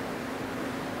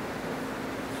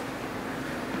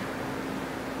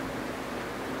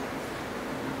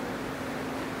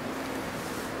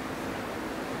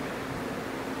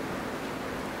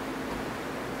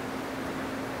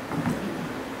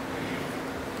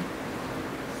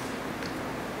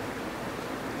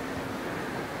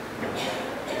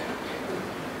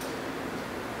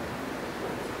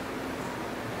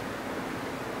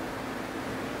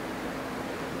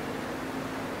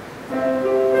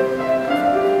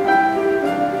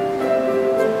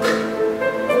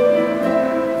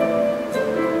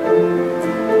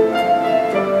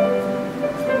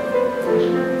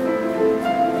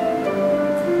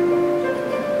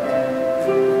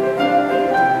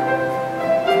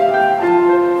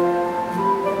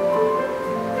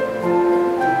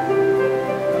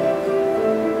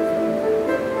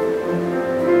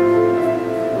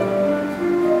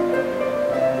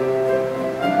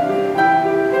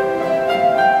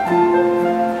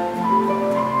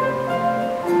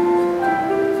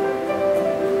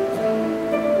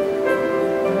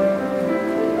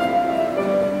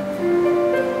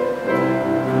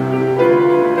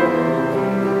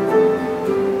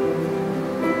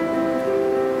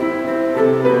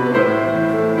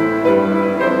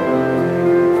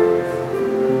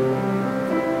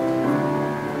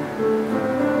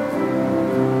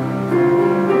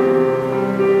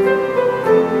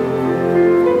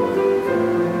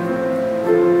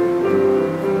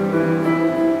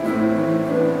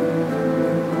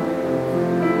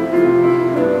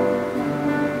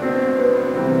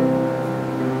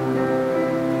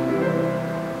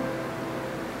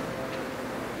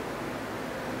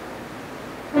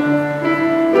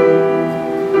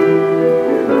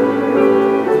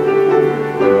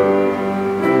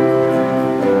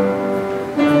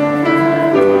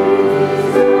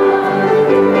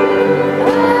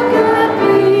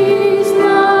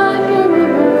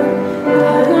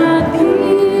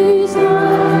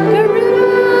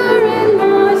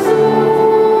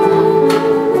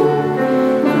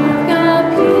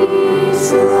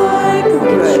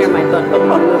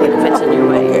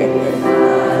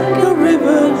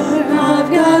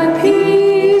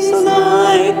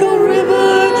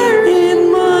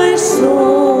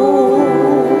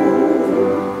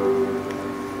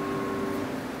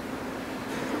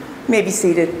 may be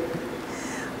seated.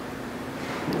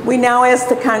 We now ask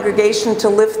the congregation to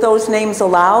lift those names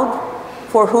aloud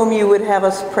for whom you would have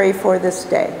us pray for this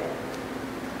day.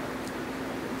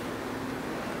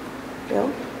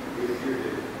 Bill?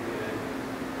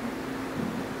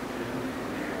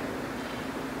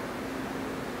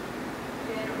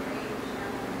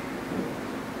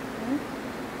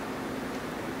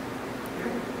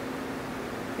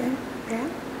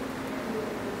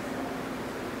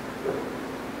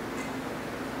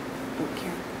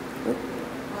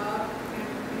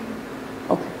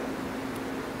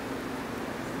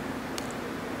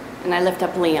 And I lift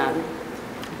up Leon.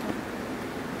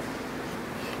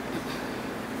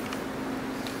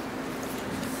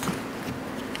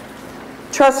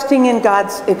 Trusting in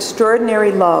God's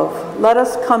extraordinary love, let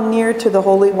us come near to the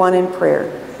Holy One in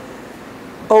prayer.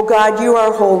 O God, you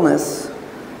are wholeness.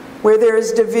 Where there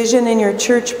is division in your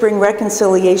church, bring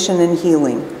reconciliation and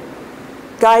healing.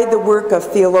 Guide the work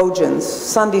of theologians,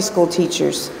 Sunday school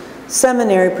teachers,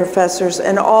 seminary professors,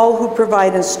 and all who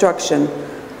provide instruction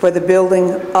for the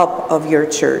building up of your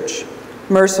church.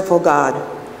 Merciful God,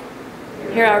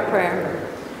 hear our prayer.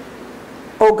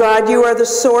 O God, you are the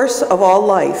source of all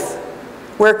life.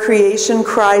 Where creation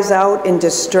cries out in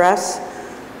distress,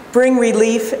 bring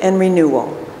relief and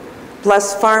renewal.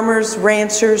 Bless farmers,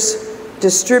 ranchers,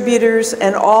 distributors,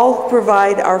 and all who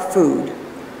provide our food.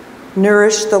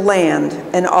 Nourish the land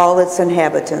and all its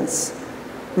inhabitants.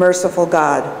 Merciful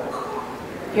God,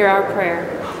 hear our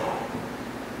prayer.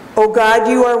 O God,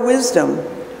 you are wisdom.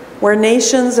 Where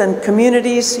nations and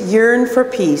communities yearn for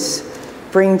peace,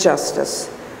 bring justice.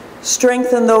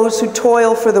 Strengthen those who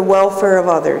toil for the welfare of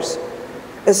others,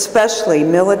 especially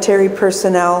military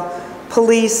personnel,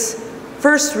 police,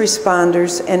 first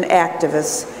responders, and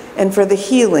activists, and for the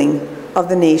healing of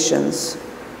the nations.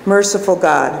 Merciful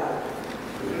God,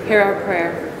 hear our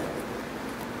prayer.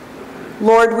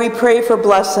 Lord, we pray for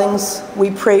blessings. We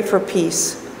pray for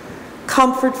peace.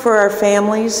 Comfort for our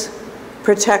families,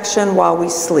 protection while we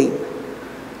sleep.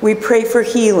 We pray for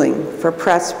healing, for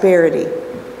prosperity.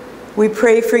 We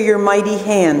pray for your mighty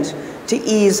hand to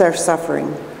ease our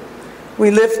suffering. We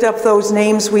lift up those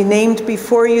names we named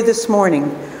before you this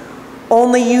morning.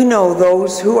 Only you know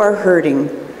those who are hurting,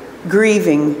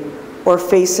 grieving, or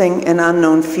facing an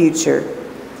unknown future.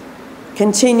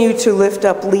 Continue to lift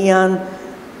up Leon,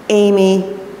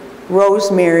 Amy,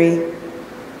 Rosemary,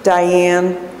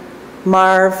 Diane,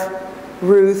 Marv,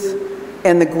 Ruth,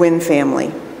 and the Gwynn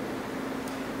family.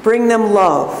 Bring them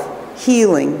love,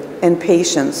 healing, and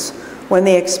patience when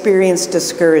they experience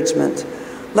discouragement.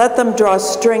 Let them draw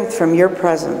strength from your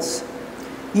presence.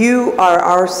 You are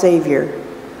our Savior,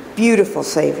 beautiful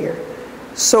Savior,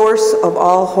 source of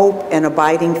all hope and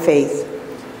abiding faith.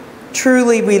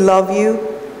 Truly we love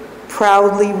you,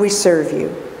 proudly we serve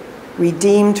you,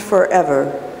 redeemed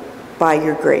forever by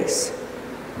your grace.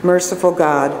 Merciful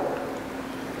God,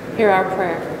 hear our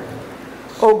prayer.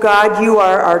 O God, you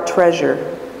are our treasure.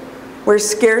 Where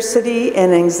scarcity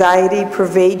and anxiety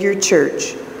pervade your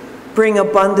church, bring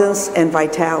abundance and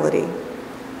vitality.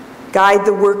 Guide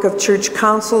the work of church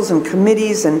councils and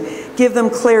committees and give them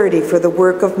clarity for the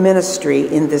work of ministry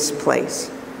in this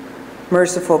place.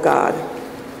 Merciful God,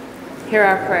 hear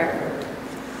our prayer.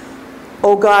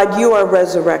 O God, you are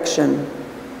resurrection.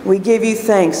 We give you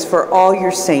thanks for all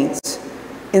your saints.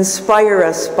 Inspire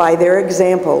us by their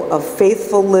example of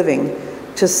faithful living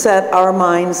to set our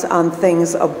minds on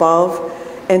things above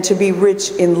and to be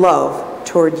rich in love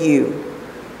toward you.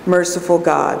 Merciful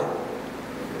God,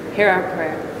 hear our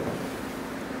prayer.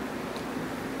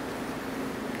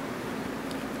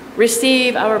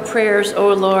 Receive our prayers,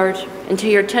 O Lord, into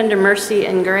your tender mercy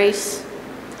and grace.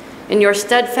 In your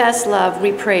steadfast love,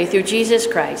 we pray through Jesus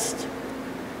Christ.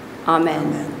 Amen.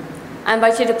 Amen. I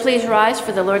invite you to please rise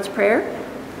for the Lord's Prayer.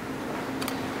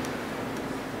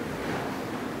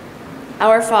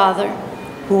 Our Father,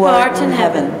 who art in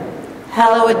heaven,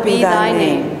 hallowed be thy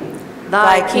name.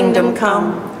 Thy kingdom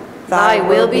come, thy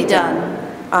will be done,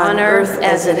 on earth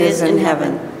as it is in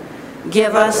heaven.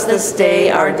 Give us this day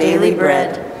our daily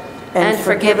bread, and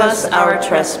forgive us our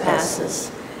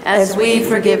trespasses, as we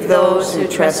forgive those who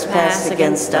trespass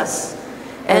against us.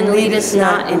 And lead us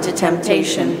not into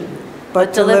temptation,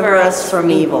 but deliver us from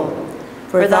evil.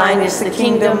 For thine is the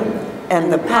kingdom,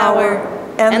 and the power,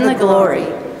 and the glory,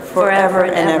 forever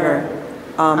and ever.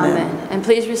 Amen. Amen. And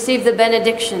please receive the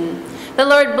benediction. The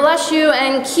Lord bless you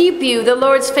and keep you. The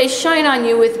Lord's face shine on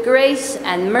you with grace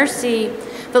and mercy.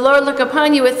 The Lord look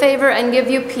upon you with favor and give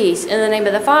you peace. In the name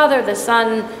of the Father, the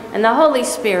Son, and the Holy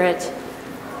Spirit.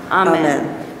 Amen.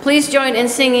 Amen. Please join in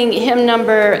singing hymn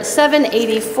number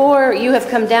 784, You Have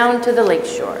Come Down to the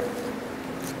Lakeshore.